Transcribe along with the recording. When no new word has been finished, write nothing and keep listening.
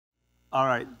All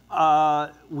right.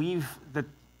 The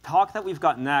talk that we've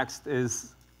got next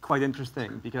is quite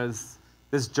interesting because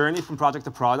this journey from project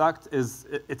to product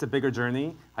it's a bigger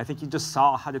journey. I think you just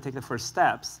saw how to take the first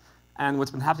steps. And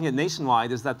what's been happening at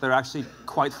Nationwide is that they're actually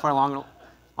quite far along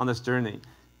on this journey.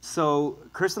 So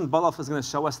Kristen and Biddulph is going to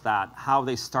show us that, how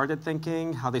they started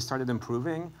thinking, how they started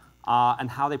improving, and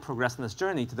how they progressed in this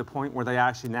journey to the point where they're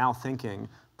actually now thinking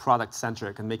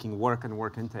product-centric and making work and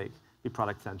work intake be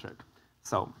product-centric.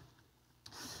 So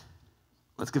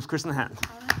let's give Kristen a hand.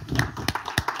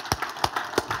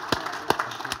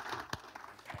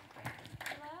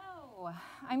 Hello.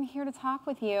 I'm here to talk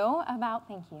with you about,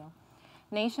 thank you,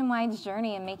 Nationwide's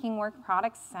journey in making work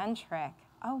product-centric.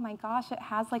 Oh my gosh, it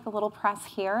has like a little press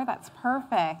here. That's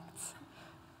perfect.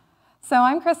 So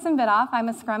I'm Kristen Biddulph. I'm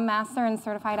a Scrum Master and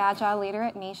Certified Agile Leader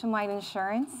at Nationwide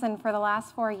Insurance. And for the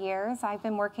last 4 years, I've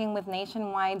been working with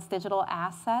Nationwide's digital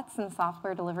assets and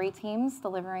software delivery teams,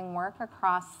 delivering work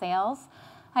across sales,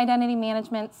 identity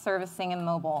management, servicing, and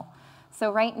mobile.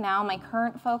 So right now, my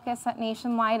current focus at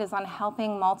Nationwide is on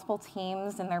helping multiple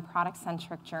teams in their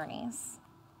product-centric journeys.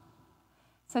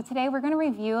 So today, we're going to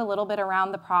review a little bit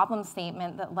around the problem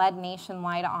statement that led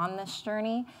Nationwide on this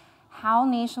journey, how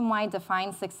Nationwide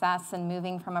defines success in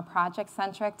moving from a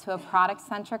project-centric to a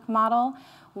product-centric model,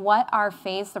 what our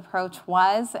phased approach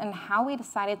was, and how we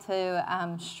decided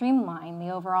to streamline the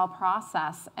overall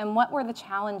process, and what were the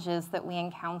challenges that we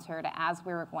encountered as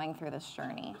we were going through this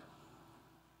journey.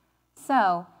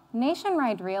 So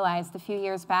Nationwide realized a few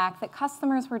years back that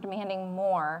customers were demanding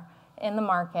more in the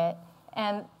market,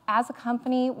 and as a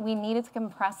company, we needed to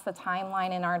compress the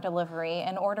timeline in our delivery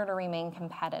in order to remain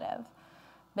competitive.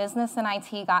 Business and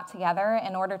IT got together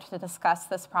in order to discuss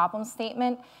this problem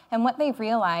statement, and what they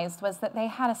realized was that they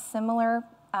had a similar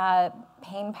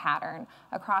pain pattern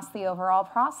across the overall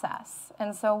process.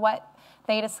 And so what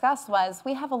they discussed was,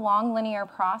 we have a long linear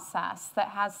process that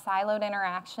has siloed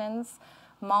interactions,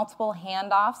 multiple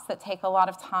handoffs that take a lot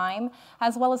of time,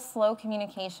 as well as slow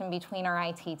communication between our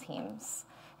IT teams.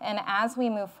 And as we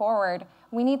move forward,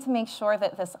 we need to make sure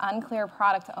that this unclear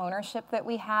product ownership that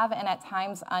we have, and at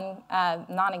times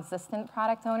non-existent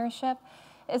product ownership,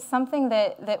 is something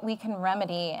that we can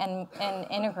remedy and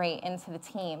integrate into the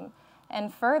team.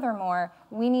 And furthermore,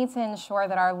 we need to ensure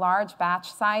that our large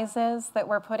batch sizes that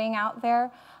we're putting out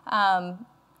there,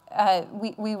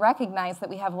 we recognize that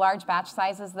we have large batch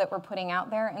sizes that we're putting out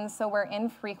there, and so we're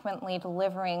infrequently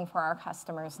delivering for our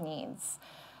customers' needs.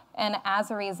 And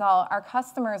as a result, our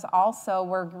customers also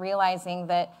were realizing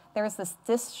that there's this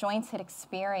disjointed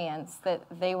experience that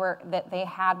they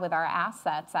had with our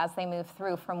assets as they moved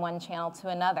through from one channel to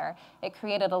another. It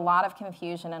created a lot of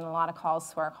confusion and a lot of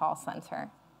calls to our call center.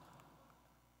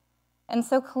 And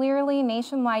so clearly,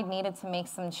 Nationwide needed to make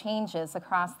some changes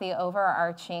across the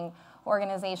overarching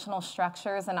organizational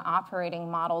structures and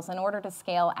operating models in order to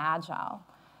scale agile.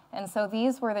 And so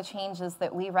these were the changes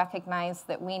that we recognized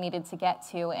that we needed to get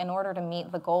to in order to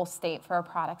meet the goal state for a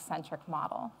product-centric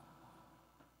model.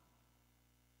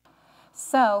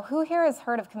 So who here has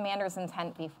heard of commander's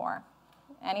intent before?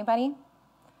 Anybody?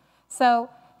 So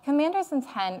commander's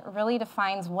intent really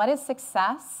defines what is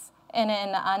success in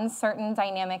an uncertain,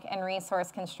 dynamic, and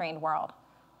resource-constrained world.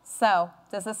 So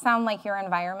does this sound like your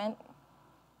environment?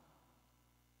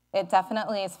 It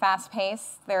definitely is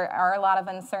fast-paced. There are a lot of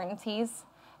uncertainties.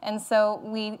 And so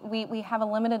we have a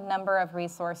limited number of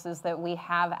resources that we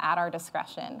have at our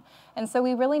discretion. And so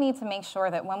we really need to make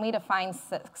sure that when we define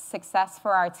success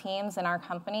for our teams and our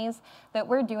companies, that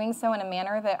we're doing so in a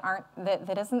manner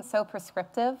that isn't so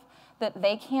prescriptive that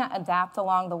they can't adapt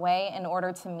along the way in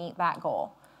order to meet that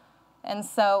goal. And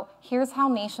so here's how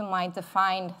Nationwide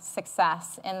defined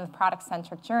success in the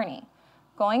product-centric journey.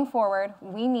 Going forward,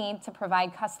 we need to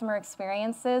provide customer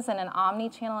experiences in an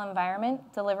omni-channel environment,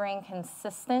 delivering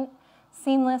consistent,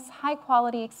 seamless,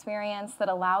 high-quality experience that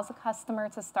allows a customer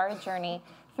to start a journey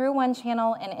through one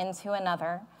channel and into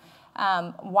another,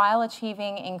 while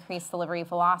achieving increased delivery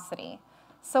velocity.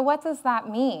 So what does that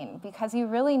mean? Because you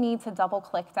really need to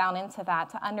double-click down into that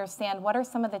to understand what are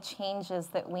some of the changes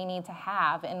that we need to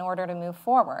have in order to move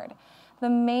forward. The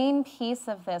main piece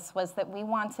of this was that we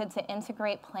wanted to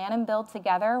integrate plan and build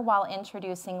together while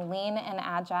introducing lean and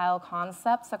agile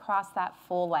concepts across that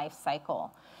full life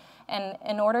cycle. And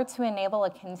in order to enable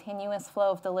a continuous flow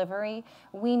of delivery,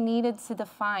 we needed to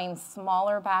define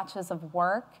smaller batches of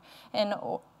work and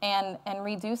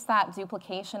reduce that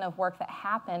duplication of work that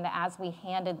happened as we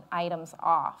handed items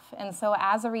off. And so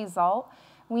as a result,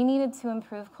 we needed to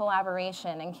improve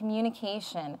collaboration and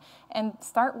communication and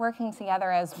start working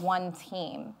together as one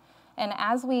team. And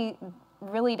as we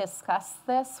really discussed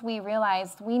this, we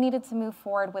realized we needed to move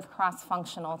forward with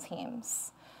cross-functional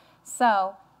teams.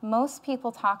 So most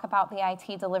people talk about the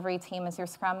IT delivery team as your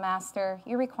Scrum Master,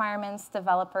 your requirements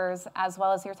developers, as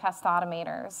well as your test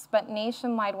automators. But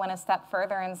Nationwide went a step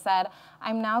further and said,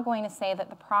 I'm now going to say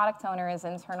that the product owner is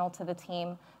internal to the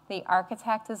team, the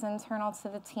architect is internal to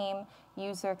the team,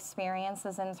 user experience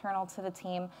is internal to the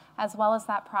team, as well as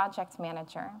that project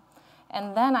manager.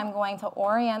 And then I'm going to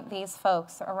orient these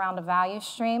folks around a value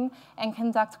stream and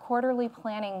conduct quarterly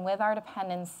planning with our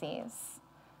dependencies.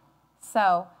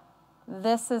 So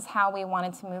this is how we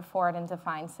wanted to move forward and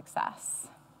define success.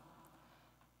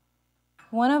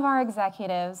 One of our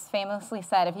executives famously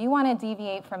said, if you want to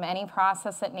deviate from any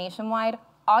process at Nationwide,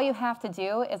 all you have to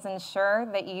do is ensure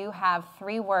that you have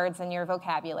 3 words in your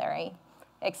vocabulary: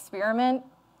 experiment,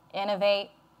 innovate,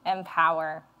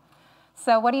 empower.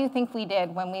 So what do you think we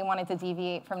did when we wanted to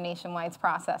deviate from Nationwide's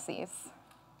processes?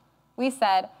 We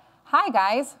said, hi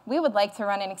guys, we would like to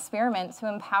run an experiment to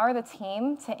empower the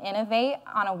team to innovate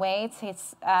on a way to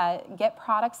get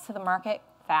products to the market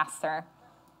faster.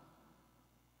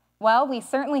 Well, we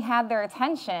certainly had their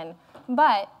attention,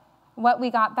 but what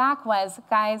we got back was,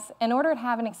 guys, in order to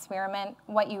have an experiment,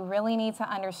 what you really need to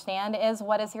understand is,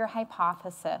 what is your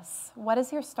hypothesis? What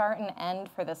is your start and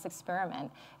end for this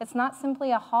experiment? It's not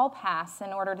simply a hall pass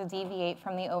in order to deviate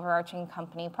from the overarching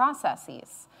company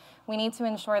processes. We need to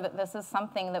ensure that this is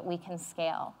something that we can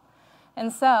scale.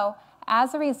 And so,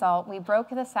 as a result, we broke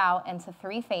this out into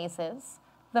 3 phases.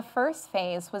 The first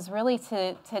phase was really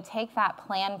to take that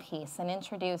plan piece and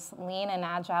introduce lean and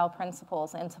agile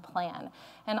principles into plan,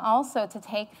 and also to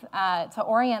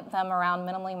orient them around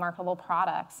minimally marketable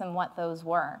products and what those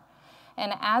were.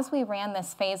 And as we ran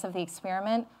this phase of the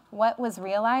experiment, what was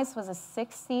realized was a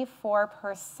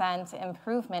 64%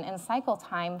 improvement in cycle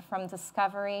time from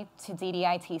discovery to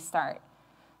DDIT start.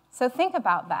 So think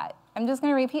about that. I'm just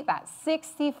going to repeat that.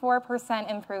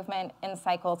 64% improvement in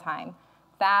cycle time.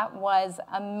 That was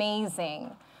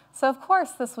amazing. So of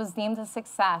course, this was deemed a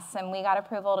success, and we got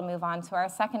approval to move on to our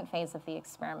second phase of the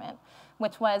experiment,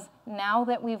 which was, now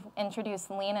that we've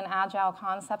introduced lean and agile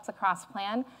concepts across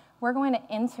plan, we're going to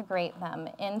integrate them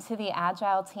into the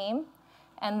agile team.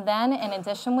 And then in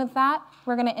addition with that,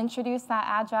 we're going to introduce that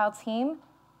agile team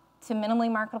to minimally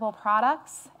marketable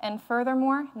products. And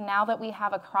furthermore, now that we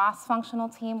have a cross-functional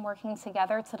team working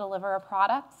together to deliver a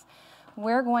product,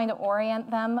 we're going to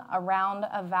orient them around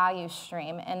a value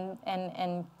stream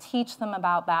and teach them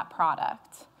about that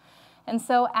product. And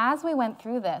so as we went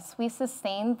through this, we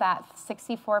sustained that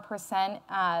 64%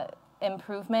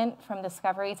 improvement from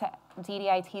discovery to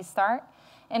DDIT start.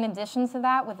 In addition to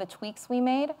that, with the tweaks we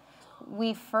made,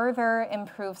 we further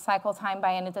improved cycle time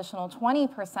by an additional 20%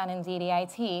 in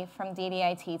DDIT from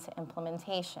DDIT to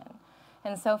implementation.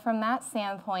 And so from that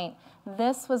standpoint,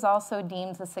 this was also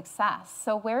deemed a success.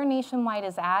 So where Nationwide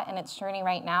is at in its journey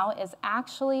right now is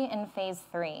actually in phase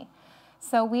 3.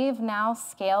 So we've now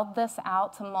scaled this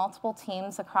out to multiple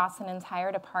teams across an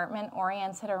entire department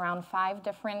oriented around 5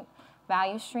 different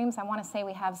value streams. I want to say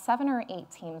we have 7 or 8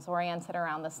 teams oriented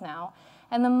around this now.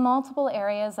 And the multiple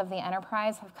areas of the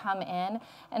enterprise have come in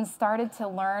and started to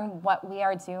learn what we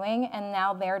are doing, and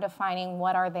now they're defining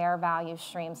what are their value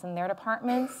streams in their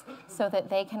departments so that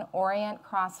they can orient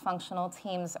cross-functional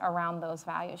teams around those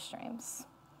value streams.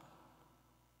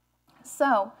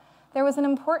 So there was an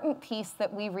important piece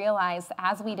that we realized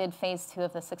as we did phase 2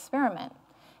 of this experiment.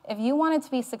 If you wanted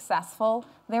to be successful,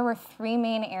 there were 3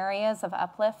 main areas of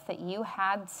uplift that you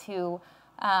had to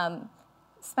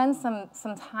spend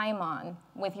some time on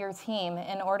with your team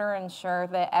in order to ensure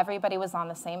that everybody was on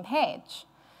the same page.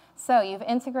 So you've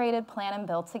integrated plan and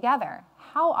build together.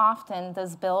 How often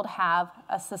does build have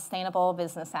a sustainable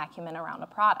business acumen around a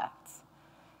product?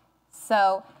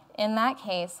 So in that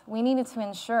case, we needed to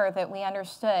ensure that we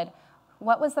understood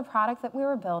what was the product that we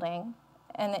were building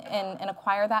and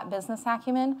acquire that business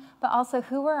acumen, but also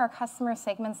who were our customer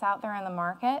segments out there in the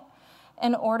market,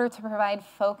 in order to provide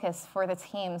focus for the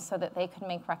team so that they could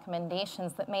make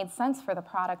recommendations that made sense for the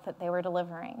product that they were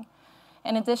delivering.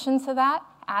 In addition to that,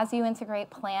 as you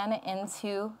integrate plan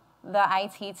into the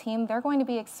IT team, they're going to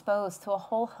be exposed to a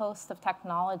whole host of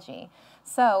technology.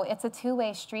 So it's a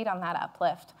 2-way street on that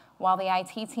uplift. While the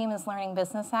IT team is learning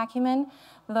business acumen,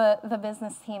 the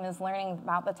business team is learning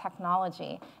about the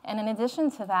technology. And in addition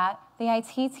to that, the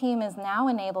IT team is now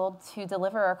enabled to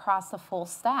deliver across the full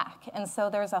stack. And so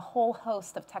there's a whole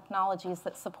host of technologies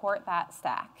that support that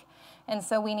stack. And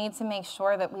so we need to make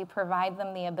sure that we provide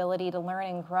them the ability to learn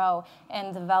and grow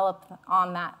and develop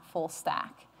on that full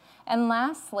stack. And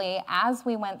lastly, as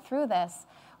we went through this,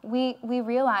 we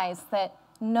realized that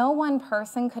no one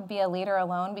person could be a leader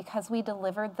alone because we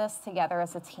delivered this together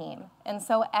as a team. And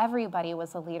so everybody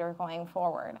was a leader going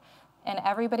forward. And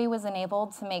everybody was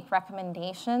enabled to make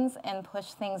recommendations and push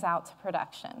things out to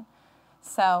production.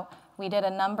 So we did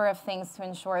a number of things to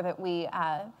ensure that we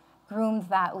groomed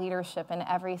that leadership in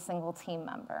every single team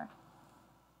member.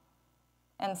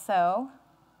 And so,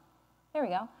 there we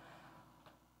go.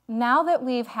 Now that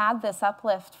we've had this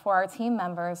uplift for our team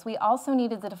members, we also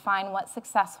needed to define what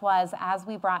success was as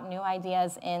we brought new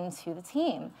ideas into the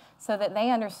team so that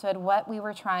they understood what we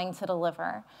were trying to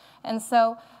deliver. And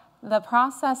so the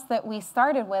process that we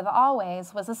started with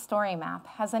always was a story map.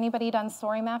 Has anybody done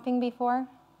story mapping before?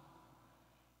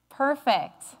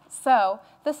 Perfect. So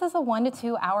this is a 1 to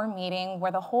 2 hour meeting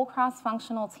where the whole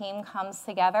cross-functional team comes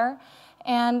together,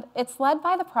 and it's led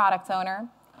by the product owner.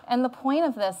 And the point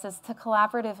of this is to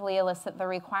collaboratively elicit the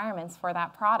requirements for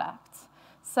that product.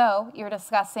 So you're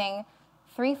discussing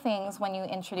 3 things when you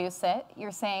introduce it.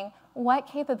 You're saying, what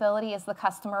capability is the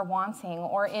customer wanting,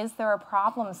 or is there a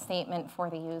problem statement for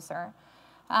the user?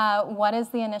 What is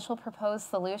the initial proposed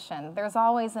solution? There's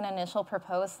always an initial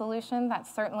proposed solution. That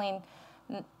certainly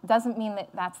doesn't mean that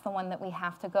that's the one that we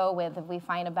have to go with if we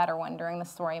find a better one during the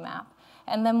story map.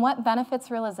 And then what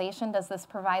benefits realization does this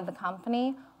provide the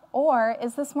company? Or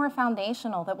is this more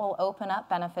foundational that will open up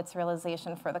benefits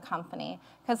realization for the company?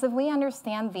 Because if we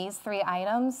understand these 3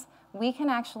 items, we can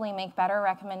actually make better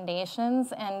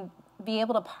recommendations and be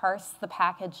able to parse the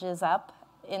packages up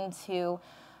into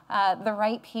the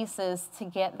right pieces to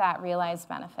get that realized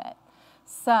benefit.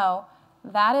 So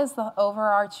that is the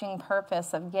overarching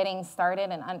purpose of getting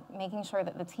started and making sure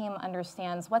that the team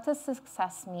understands what does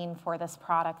success mean for this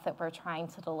product that we're trying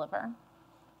to deliver.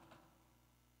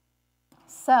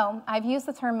 So I've used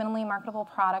the term minimally marketable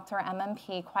product, or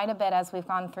MMP, quite a bit as we've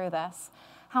gone through this.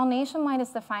 How Nationwide is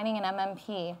defining an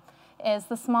MMP is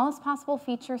the smallest possible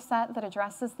feature set that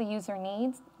addresses the user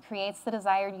needs, creates the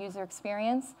desired user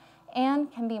experience,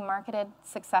 and can be marketed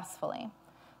successfully.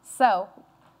 So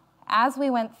as we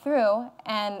went through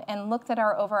and looked at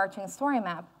our overarching story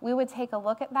map, we would take a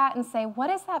look at that and say, what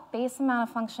is that base amount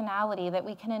of functionality that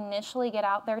we can initially get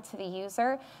out there to the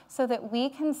user so that we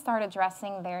can start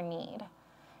addressing their need?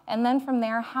 And then from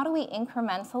there, how do we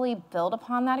incrementally build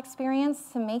upon that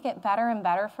experience to make it better and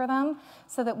better for them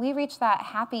so that we reach that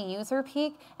happy user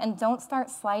peak and don't start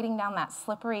sliding down that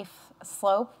slippery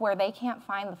slope where they can't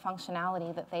find the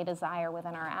functionality that they desire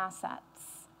within our assets?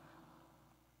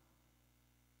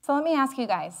 So let me ask you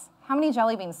guys, how many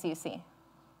jelly beans do you see?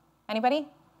 Anybody?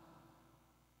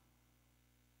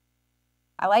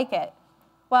 I like it.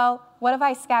 Well, what if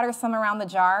I scatter some around the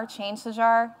jar, change the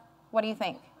jar? What do you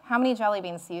think? How many jelly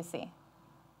beans do you see?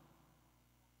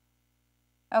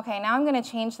 Okay, now I'm going to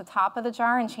change the top of the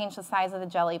jar and change the size of the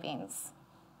jelly beans.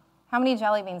 How many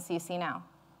jelly beans do you see now?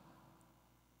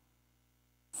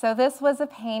 So this was a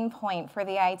pain point for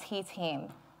the IT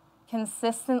team,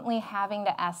 consistently having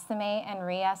to estimate and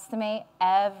re-estimate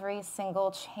every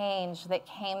single change that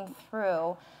came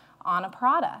through on a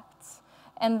product.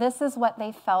 And this is what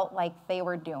they felt like they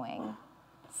were doing.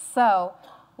 So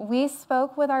we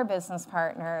spoke with our business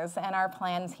partners and our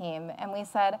plan team, and we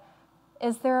said,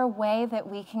 is there a way that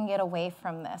we can get away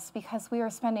from this? Because we are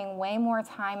spending way more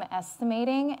time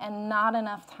estimating and not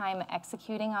enough time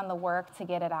executing on the work to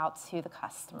get it out to the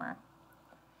customer.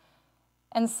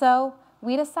 And so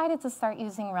we decided to start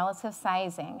using relative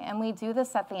sizing, and we do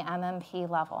this at the MMP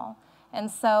level. And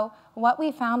so what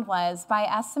we found was by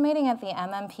estimating at the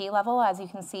MMP level, as you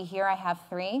can see here, I have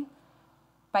 3,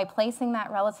 by placing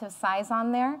that relative size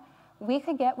on there, we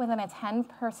could get within a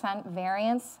 10%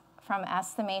 variance from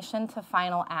estimation to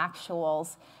final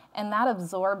actuals, and that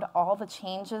absorbed all the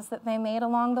changes that they made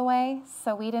along the way,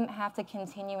 so we didn't have to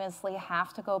continuously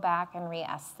have to go back and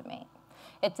re-estimate.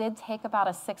 It did take about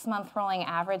a 6-month rolling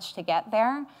average to get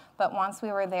there, but once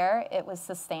we were there, it was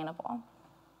sustainable.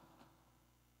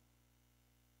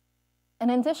 An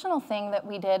additional thing that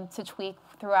we did to tweak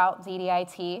throughout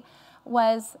DDIT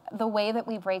was the way that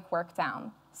we break work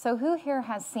down. So who here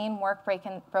has seen work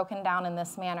broken down in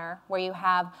this manner, where you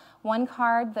have one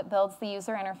card that builds the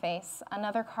user interface,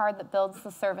 another card that builds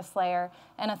the service layer,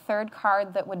 and a third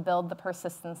card that would build the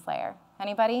persistence layer?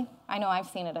 Anybody? I know I've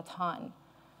seen it a ton,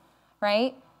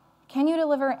 right? Can you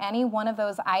deliver any one of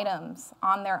those items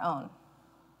on their own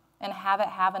and have it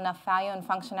have enough value and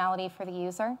functionality for the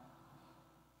user?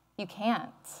 You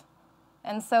can't.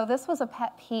 And so this was a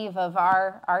pet peeve of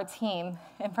our team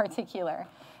in particular.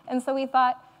 And so we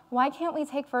thought, why can't we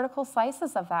take vertical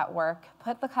slices of that work,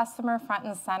 put the customer front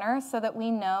and center so that we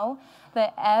know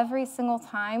that every single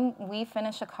time we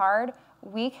finish a card,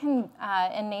 we can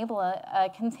enable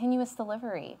a continuous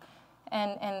delivery.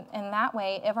 And that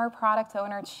way, if our product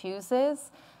owner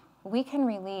chooses, we can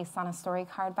release on a story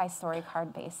card by story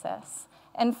card basis.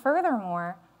 And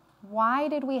furthermore, why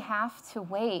did we have to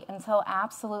wait until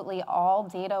absolutely all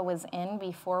data was in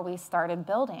before we started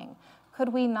building? Could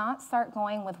we not start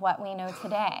going with what we know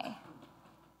today,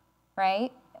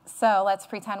 right? So let's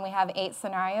pretend we have 8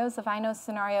 scenarios. If I know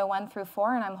scenario 1 through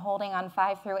 4 and I'm holding on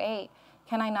 5 through 8,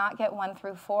 can I not get 1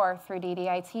 through 4 through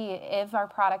DDIT if our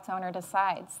product owner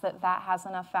decides that that has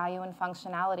enough value and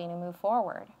functionality to move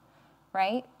forward,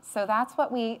 right? So that's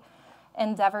what we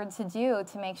endeavored to do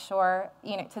to make sure,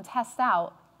 to test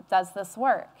out, does this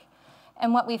work?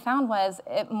 And what we found was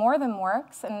it more than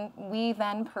works, and we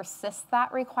then persist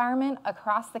that requirement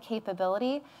across the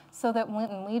capability so that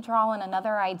when we draw in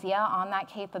another idea on that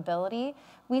capability,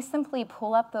 we simply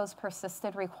pull up those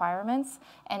persisted requirements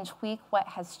and tweak what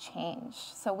has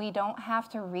changed. So we don't have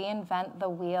to reinvent the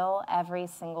wheel every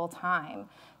single time.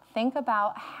 Think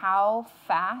about how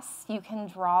fast you can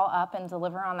draw up and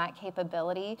deliver on that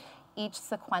capability each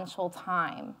sequential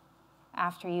time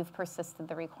after you've persisted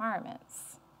the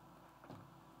requirements.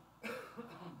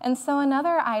 And so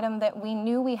another item that we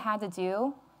knew we had to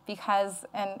do, because,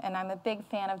 and I'm a big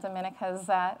fan of Domenica's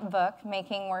book,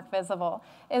 Making Work Visible,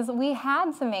 is we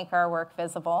had to make our work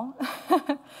visible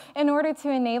in order to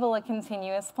enable a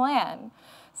continuous plan.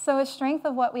 So a strength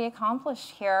of what we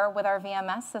accomplished here with our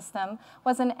VMS system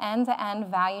was an end-to-end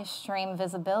value stream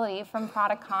visibility from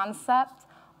product concept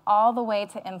all the way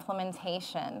to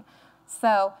implementation.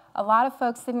 So a lot of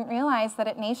folks didn't realize that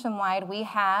at Nationwide we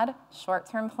had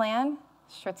short-term plan,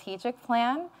 strategic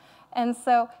plan, and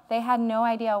so they had no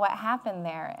idea what happened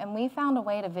there. And we found a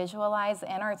way to visualize in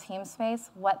our team space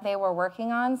what they were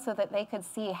working on so that they could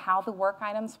see how the work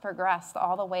items progressed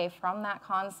all the way from that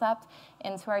concept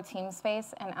into our team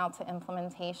space and out to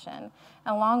implementation.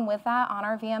 And along with that, on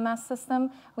our VMS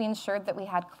system, we ensured that we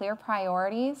had clear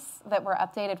priorities that were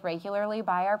updated regularly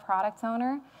by our product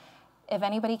owner. If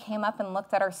anybody came up and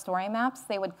looked at our story maps,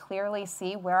 they would clearly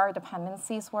see where our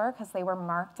dependencies were because they were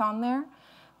marked on there.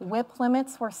 WIP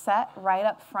limits were set right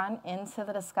up front into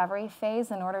the discovery phase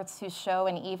in order to show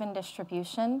an even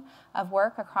distribution of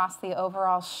work across the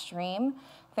overall stream.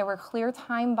 There were clear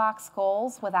time box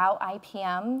goals without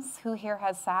IPMs. Who here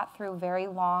has sat through very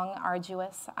long,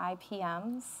 arduous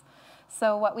IPMs?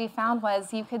 So what we found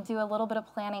was you could do a little bit of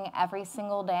planning every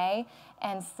single day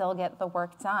and still get the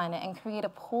work done and create a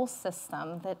pull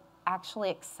system that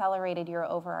actually accelerated your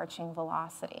overarching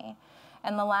velocity.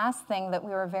 And the last thing that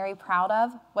we were very proud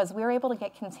of was we were able to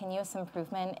get continuous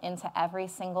improvement into every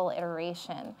single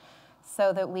iteration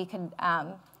so that we could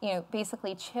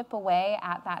basically chip away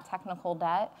at that technical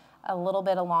debt a little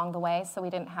bit along the way so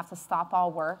we didn't have to stop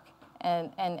all work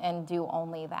and do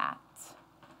only that.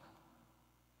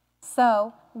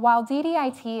 So while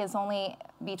DDIT is only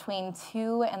between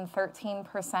 2 and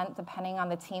 13%, depending on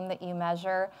the team that you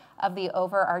measure, of the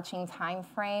overarching time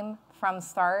frame from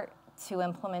start to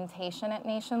implementation at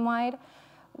Nationwide,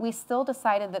 we still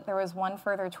decided that there was one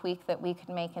further tweak that we could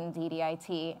make in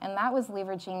DDIT, and that was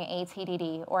leveraging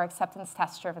ATDD, or Acceptance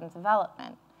Test-Driven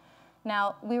Development.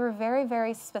 Now, we were very,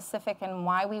 very specific in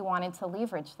why we wanted to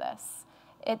leverage this.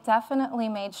 It definitely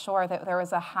made sure that there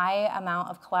was a high amount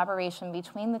of collaboration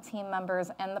between the team members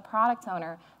and the product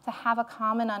owner to have a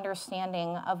common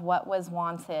understanding of what was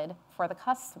wanted for the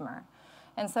customer.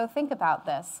 And so think about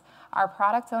this. Our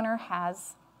product owner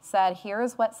has said, here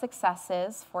is what success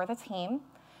is for the team.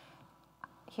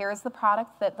 Here's the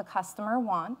product that the customer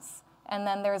wants. And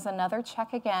then there's another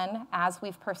check again as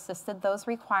we've persisted those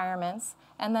requirements.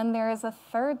 And then there is a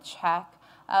third check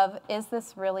of, is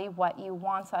this really what you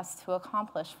want us to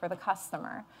accomplish for the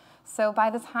customer? So by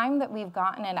the time that we've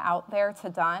gotten it out there to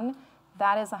done,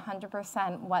 that is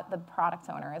 100% what the product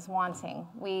owner is wanting.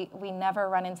 We never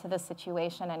run into this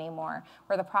situation anymore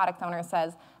where the product owner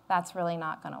says, that's really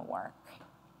not going to work.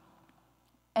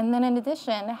 And then in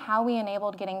addition, how we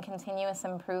enabled getting continuous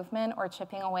improvement or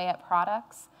chipping away at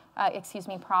problems,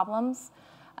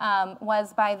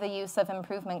 was by the use of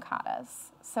improvement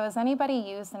katas. So has anybody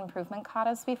used improvement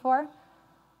katas before?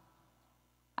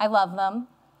 I love them.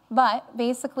 But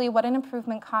basically what an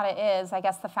improvement kata is, I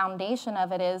guess the foundation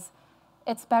of it is,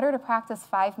 it's better to practice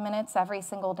 5 minutes every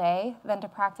single day than to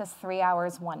practice 3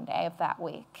 hours one day of that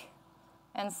week.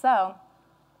 And so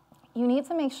you need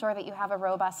to make sure that you have a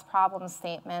robust problem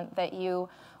statement that you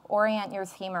orient your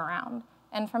team around.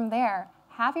 And from there,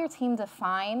 have your team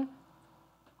define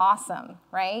awesome,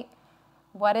 right?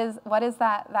 What is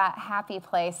that happy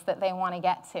place that they want to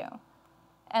get to?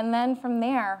 And then from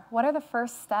there, what are the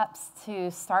first steps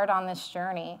to start on this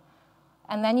journey?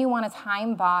 And then you want to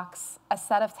time box a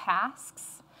set of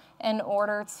tasks in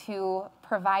order to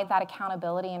provide that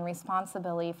accountability and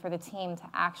responsibility for the team to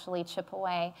actually chip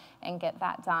away and get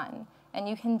that done. And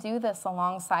you can do this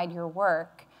alongside your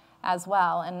work as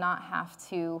well and not have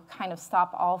to kind of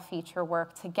stop all feature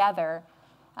work together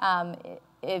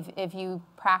if you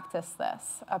practice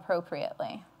this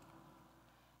appropriately.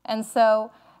 And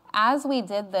so as we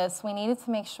did this, we needed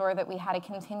to make sure that we had a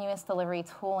continuous delivery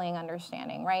tooling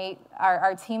understanding, right?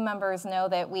 Our team members know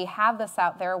that we have this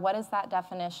out there. What is that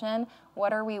definition?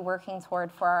 What are we working toward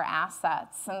for our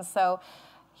assets? And so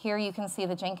here you can see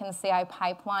the Jenkins CI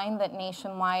pipeline that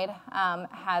Nationwide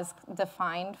has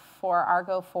defined for our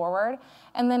go forward.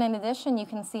 And then in addition, you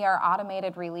can see our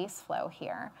automated release flow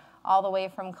here, all the way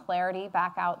from clarity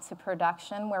back out to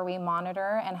production, where we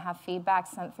monitor and have feedback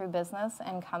sent through business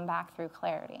and come back through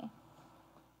clarity.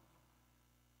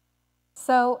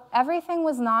 So everything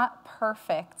was not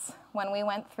perfect when we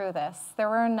went through this. There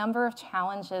were a number of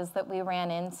challenges that we ran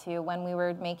into when we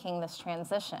were making this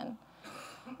transition.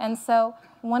 And so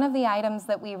one of the items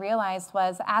that we realized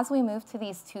was, as we moved to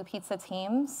these 2 pizza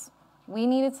teams, we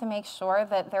needed to make sure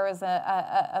that there was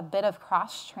a bit of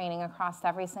cross-training across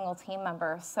every single team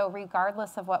member. So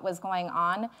regardless of what was going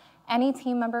on, any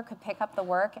team member could pick up the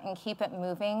work and keep it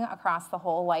moving across the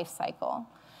whole life cycle.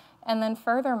 And then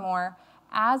furthermore,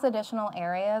 as additional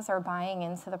areas are buying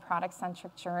into the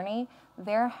product-centric journey,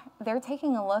 they're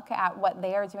taking a look at what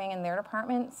they are doing in their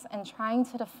departments and trying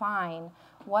to define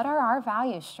what are our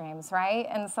value streams, right?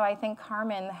 And so I think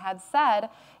Carmen had said,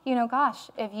 you know, gosh,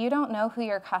 if you don't know who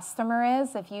your customer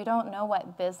is, if you don't know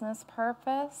what business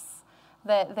purpose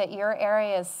that your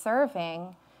area is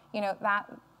serving, you know,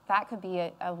 that could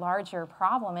be a larger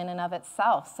problem in and of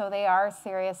itself. So they are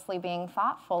seriously being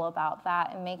thoughtful about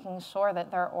that and making sure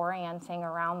that they're orienting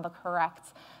around the correct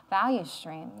value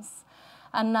streams.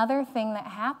 Another thing that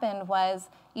happened was,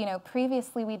 you know,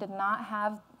 previously we did not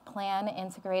have plan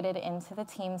integrated into the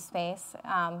team space.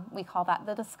 We call that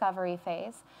the discovery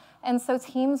phase. And so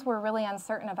teams were really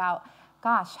uncertain about,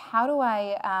 gosh, how do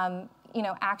I you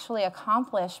know, actually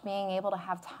accomplish being able to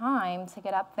have time to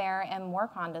get up there and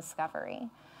work on discovery?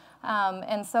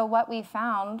 And so what we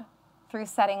found through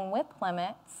setting WIP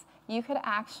limits, you could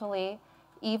actually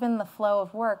even the flow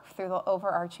of work through the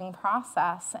overarching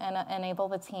process and enable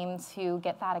the team to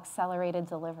get that accelerated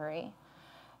delivery.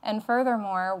 And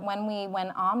furthermore, when we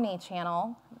went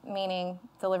omni-channel, meaning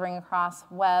delivering across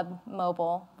web,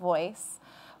 mobile, voice,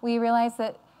 we realized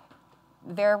that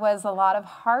there was a lot of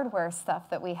hardware stuff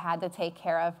that we had to take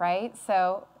care of, right?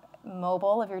 So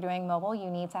mobile, if you're doing mobile,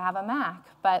 you need to have a Mac,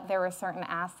 but there were certain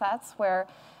assets where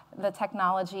the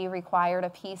technology required a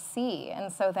PC, and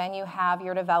so then you have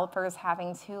your developers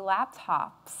having 2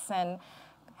 laptops, and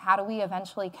how do we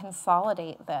eventually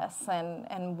consolidate this,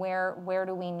 and where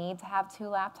do we need to have 2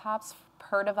 laptops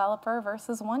per developer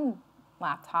versus 1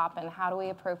 laptop, and how do we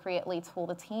appropriately tool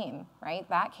the team, right?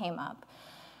 That came up.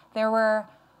 There were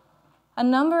a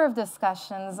number of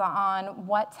discussions on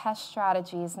what test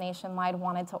strategies Nationwide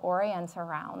wanted to orient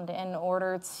around in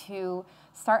order to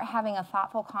start having a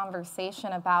thoughtful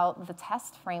conversation about the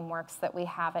test frameworks that we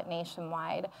have at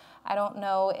Nationwide. I don't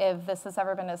know if this has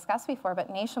ever been discussed before, but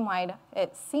Nationwide,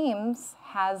 it seems,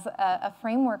 has a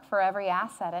framework for every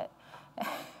asset.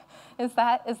 Is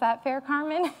that fair,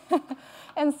 Carmen?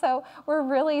 And so we're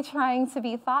really trying to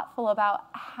be thoughtful about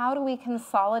how do we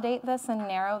consolidate this and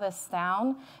narrow this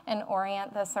down and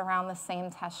orient this around the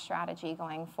same test strategy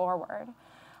going forward.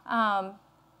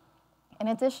 In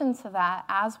addition to that,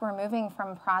 as we're moving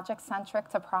from project-centric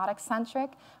to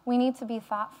product-centric, we need to be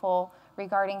thoughtful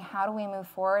regarding how do we move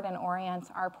forward and orient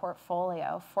our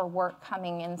portfolio for work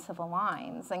coming into the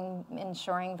lines and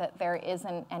ensuring that there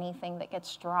isn't anything that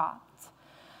gets dropped.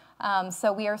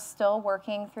 So we are still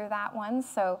working through that one,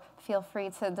 so feel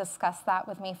free to discuss that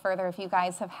with me further if you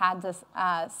guys have had this,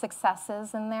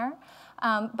 successes in there.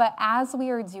 But as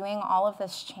we are doing all of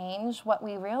this change, what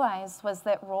we realized was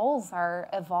that roles are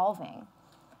evolving.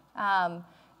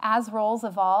 As roles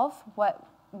evolve,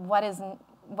 what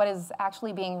is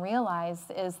actually being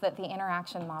realized is that the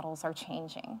interaction models are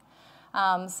changing.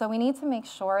 So we need to make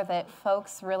sure that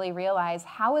folks really realize,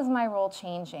 how is my role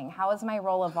changing? How is my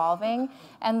role evolving?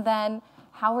 And then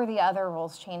how are the other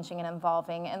roles changing and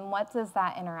evolving? And what does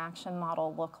that interaction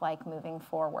model look like moving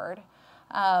forward?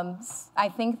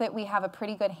 I think that we have a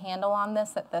pretty good handle on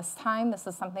this at this time. This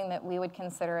is something that we would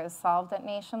consider as solved at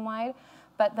Nationwide.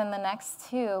 But then the next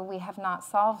two we have not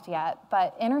solved yet.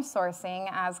 But inner sourcing,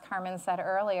 as Carmen said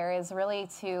earlier, is really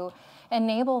to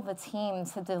enable the team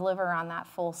to deliver on that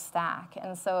full stack.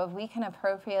 And so if we can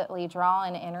appropriately draw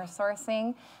in inner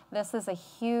sourcing, this is a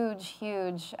huge,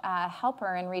 huge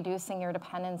helper in reducing your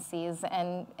dependencies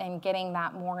and getting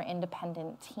that more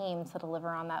independent team to deliver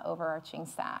on that overarching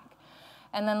stack.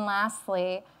 And then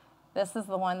lastly, this is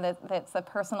the one that's a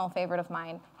personal favorite of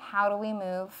mine. How do we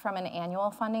move from an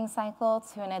annual funding cycle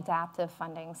to an adaptive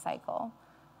funding cycle?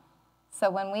 So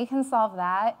when we can solve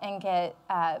that and get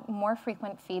more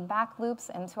frequent feedback loops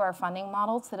into our funding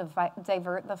model to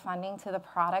divert the funding to the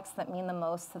products that mean the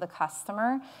most to the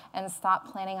customer and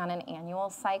stop planning on an annual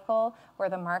cycle where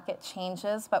the market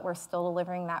changes, but we're still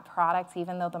delivering that product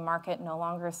even though the market no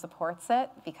longer supports it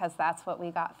because that's what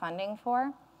we got funding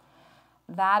for,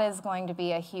 that is going to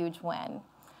be a huge win.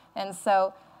 And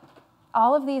so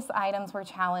all of these items were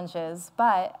challenges,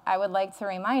 but I would like to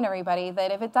remind everybody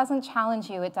that if it doesn't challenge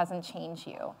you, it doesn't change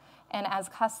you. And as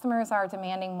customers are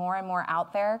demanding more and more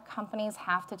out there, companies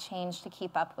have to change to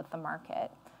keep up with the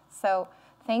market. So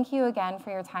thank you again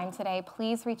for your time today.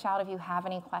 Please reach out if you have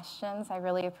any questions. I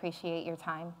really appreciate your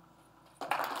time.